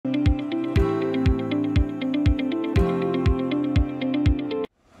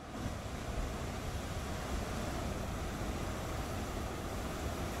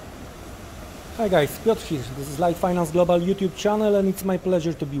Hi guys, Piotr here. This is Litefinance Global YouTube channel and it's my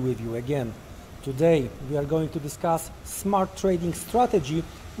pleasure to be with you again. Today we are going to discuss smart trading strategy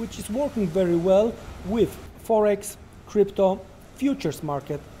which is working very well with Forex, crypto, futures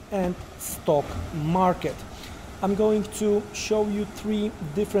market and stock market. I'm going to show you 3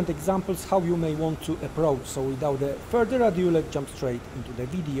 different examples how you may want to approach. So without further ado, let's jump straight into the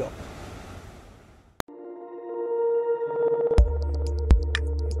video.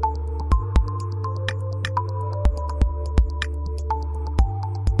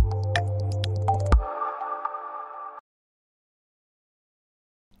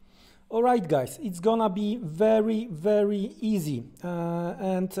 Alright guys, it's gonna be very easy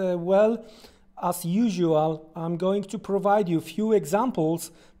well, as usual, I'm going to provide you a few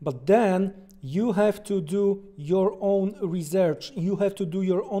examples, but then you have to do your own research, you have to do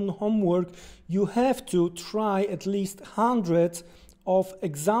your own homework, you have to try at least hundreds of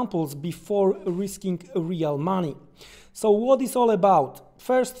examples before risking real money. So what is all about?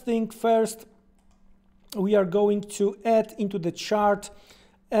 First thing first, we are going to add into the chart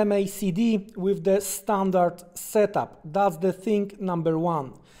MACD with the standard setup. That's the thing number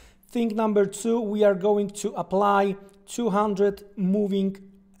 1. Thing number 2, we are going to apply 200 moving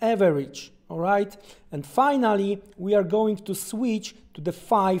average, all right? And finally, we are going to switch to the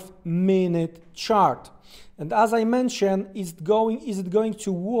 5-minute chart. And as I mentioned, is it going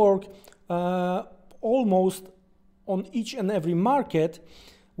to work almost on each and every market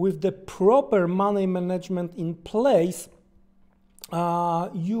with the proper money management in place.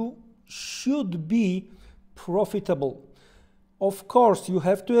 You should be profitable. Of course, you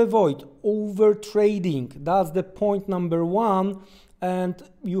have to avoid over trading. That's the point number 1, and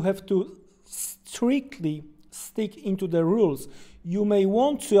you have to strictly stick into the rules. You may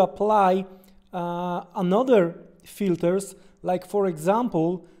want to apply another filters, like for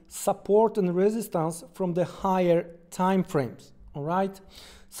example, support and resistance from the higher time frames. All right.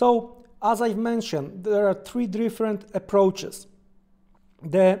 So as I've mentioned, there are 3 different approaches.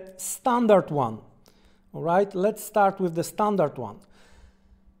 The standard one, all right, let's start with the standard one.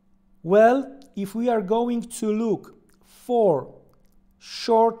 Well, if we are going to look for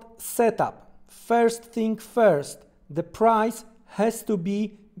short setup, first thing first, the price has to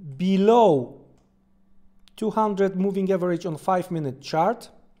be below 200 moving average on 5-minute chart.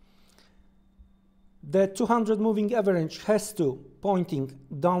 The 200 moving average has to pointing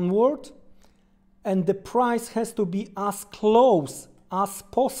downward, and the price has to be as close as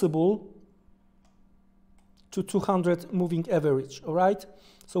possible to 200 moving average, all right?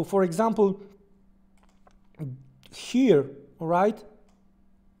 So for example, here, all right,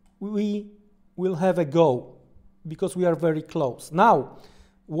 we will have a go because we are very close. Now,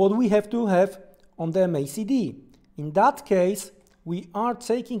 what we have to have on the MACD? In that case, we are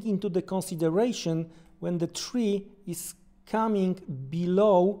taking into the consideration when the tree is coming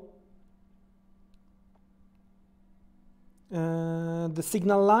below the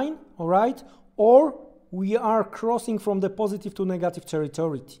signal line, all right, or we are crossing from the positive to negative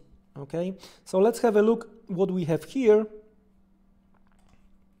territory. Okay, so let's have a look what we have here.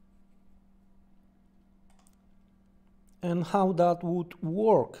 And how that would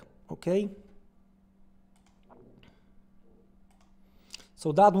work. Okay,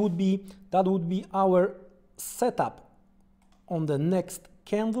 so that would be our setup on the next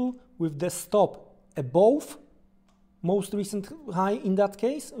candle with the stop above most recent high, in that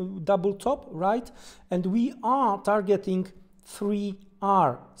case, double top, right? And we are targeting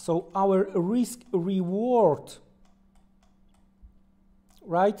 3R. So our risk reward,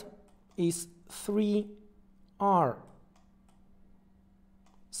 right, is 3R.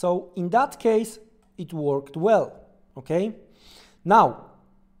 So in that case, it worked well, okay? Now,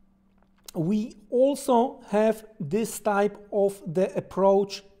 we also have this type of the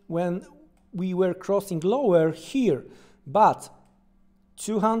approach when we were crossing lower here, but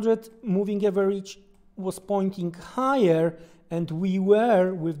 200 moving average was pointing higher and we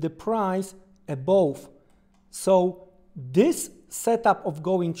were with the price above. So this setup of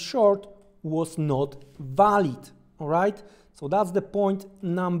going short was not valid, all right? So that's the point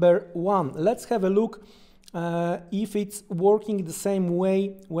number 1. Let's have a look if it's working the same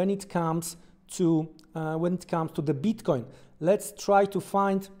way when it comes to the Bitcoin. Let's try to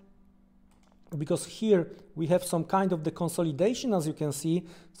find, because here we have some kind of the consolidation, as you can see.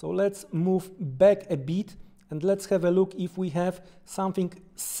 So let's move back a bit and let's have a look if we have something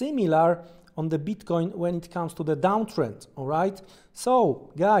similar on the Bitcoin when it comes to the downtrend, all right?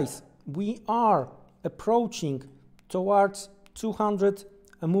 So guys, we are approaching towards 200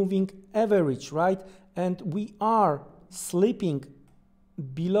 moving average, right? And we are slipping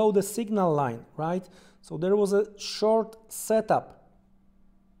below the signal line, right? So there was a short setup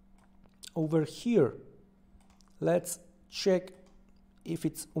over here. Let's check if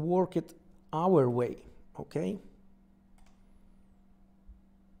it's worked our way, okay?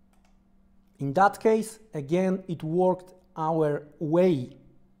 In that case, again, it worked our way,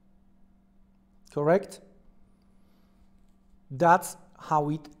 correct? That's how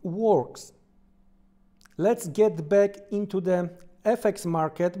it works. Let's get back into the FX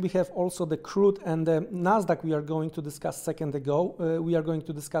market. We have also the crude and the Nasdaq we are going to discuss second ago. We are going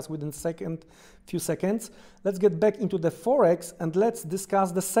to discuss within few seconds. Let's get back into the Forex and let's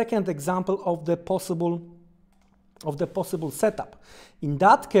discuss the second example of the possible setup. In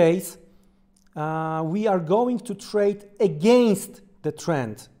that case, we are going to trade against the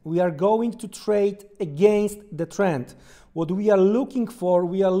trend. We are going to trade against the trend. What we are looking for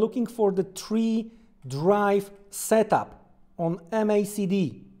the 3-drive setup on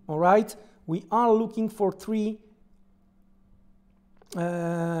MACD, all right? We are looking for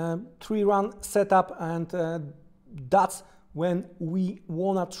 3-run setup, and that's when we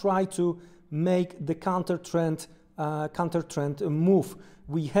wanna try to make the counter trend move.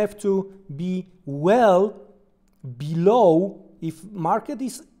 We have to be well below. If market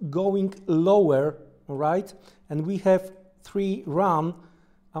is going lower, all right, and we have 3-run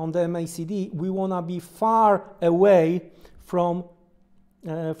on the MACD, we want to be far away from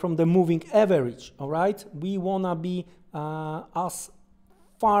the moving average, all right? We want to be as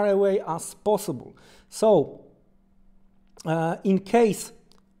far away as possible. So in case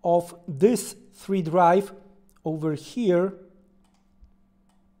of this 3-drive over here,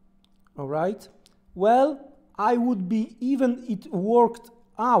 all right, well, I would be, even it worked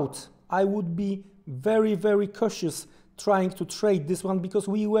out, I would be very, very cautious trying to trade this one because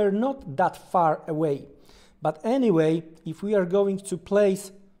we were not that far away. But anyway, if we are going to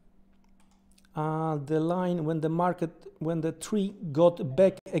place the line when the tree got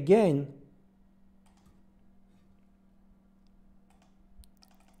back again,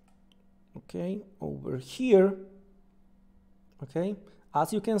 okay, over here, okay,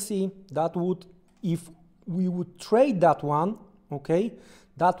 as you can see, that would, if we would trade that one, okay,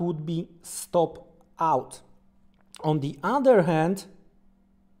 that would be stop out. On the other hand,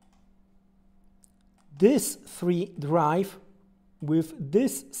 this 3-drive with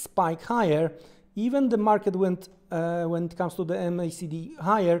this spike higher, even the market went, when it comes to the MACD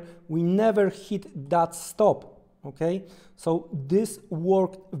higher, we never hit that stop, okay? So this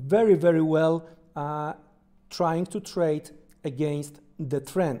worked very, very well, trying to trade against the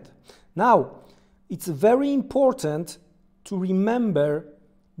trend. Now, it's very important to remember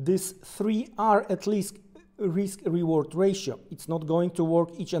this 3R at least risk-reward ratio. It's not going to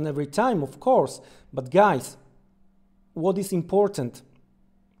work each and every time, of course, but guys, what is important?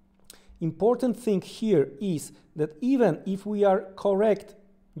 Important thing here is that even if we are correct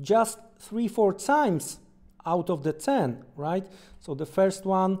just 3-4 times out of the 10, right? So the first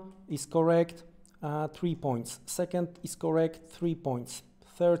one is correct, 3 points. Second is correct, 3 points.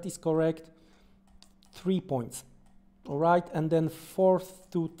 Third is correct, 3 points. All right, and then 4th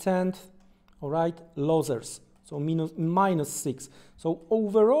to 10th, all right, losers. So -6. So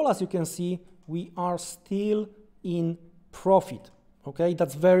overall, as you can see, we are still in profit. Okay,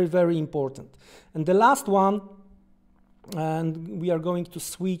 that's very, very important. And the last one, and we are going to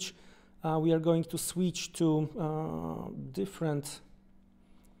switch. To different.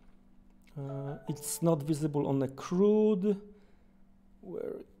 It's not visible on the crude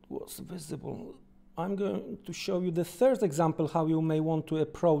where it was visible. I'm going to show you the third example how you may want to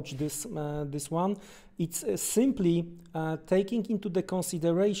approach this this one. It's simply taking into the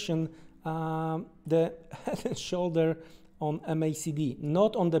consideration the head and shoulder on MACD,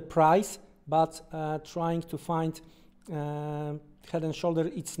 not on the price, but trying to find head and shoulder.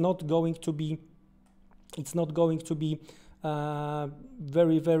 It's not going to be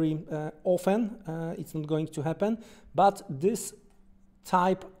very, very often. It's not going to happen, but this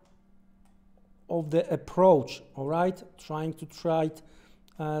type of the approach, all right, trying to trade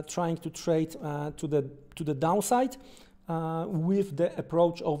to the downside with the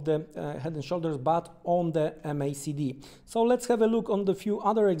approach of the head and shoulders, but on the MACD. So let's have a look on the few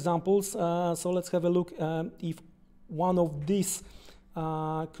other examples. So let's have a look if one of these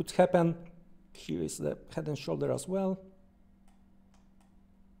could happen. Here is the head and shoulder as well.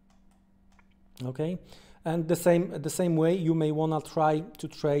 Okay, and the same way you may wanna try to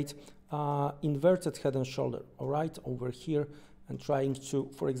trade inverted head and shoulder, all right, over here, and trying to,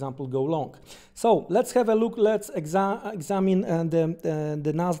 for example, go long. So let's have a look. Let's examine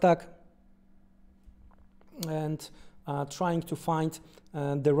the Nasdaq, and trying to find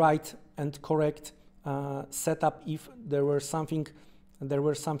the right and correct setup if there were something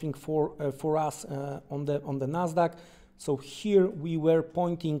for us on the Nasdaq. So here we were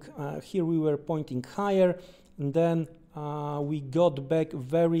pointing higher, and then we got back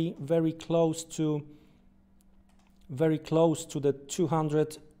very close to the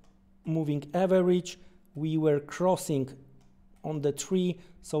 200 moving average. We were crossing on the tree,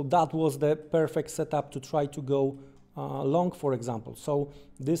 so that was the perfect setup to try to go long, for example. So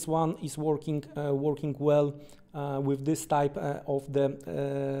this one is working well with this type of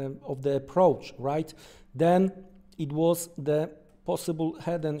the approach, right? Then it was the possible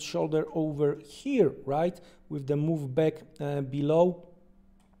head and shoulder over here, right, with the move back below,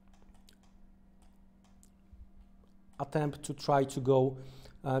 attempt to try to go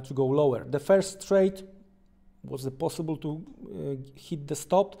lower. The first trade was possible to hit the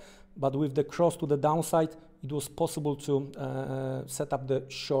stop, but with the cross to the downside, it was possible to set up the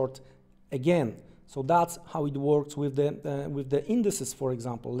short again. So that's how it works with the indices, for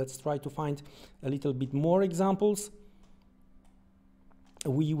example. Let's try to find a little bit more examples.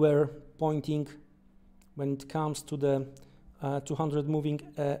 We were pointing, when it comes to the 200 moving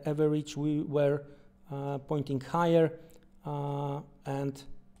average, we were pointing higher, and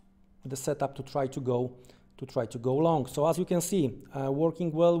the setup to try to go long. So as you can see,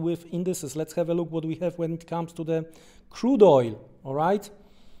 working well with indices. Let's have a look what we have when it comes to the crude oil. All right.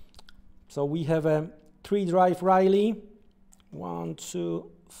 So we have a 3-drive rally, 1,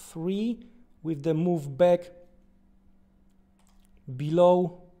 2, 3, with the move back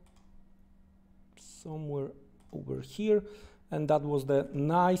below somewhere over here, and that was the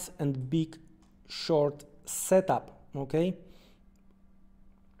nice and big short setup. Okay.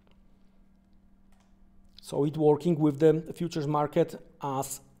 So it's working with the futures market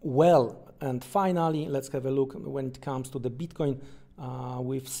as well. And finally, let's have a look when it comes to the Bitcoin.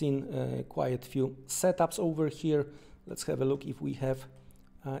 We've seen quite a few setups over here. Let's have a look if we have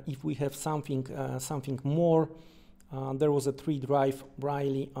something more. There was a 3-drive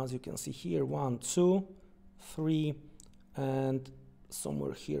rally, as you can see here, 1, 2, 3, and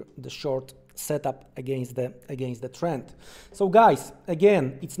somewhere here the short setup against the trend. So guys,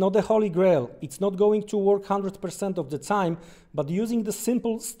 again, it's not the holy grail. It's not going to work 100% of the time, but using the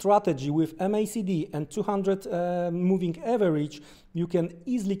simple strategy with MACD and 200 moving average, you can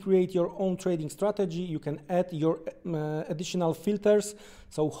easily create your own trading strategy. You can add your additional filters.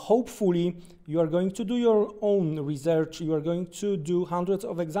 So hopefully you are going to do your own research. You are going to do hundreds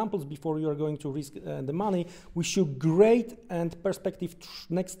of examples before you are going to risk the money. Wish you great and perspective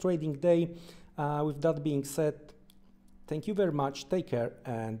next trading day. With that being said, thank you very much. Take care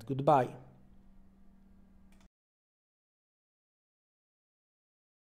and goodbye.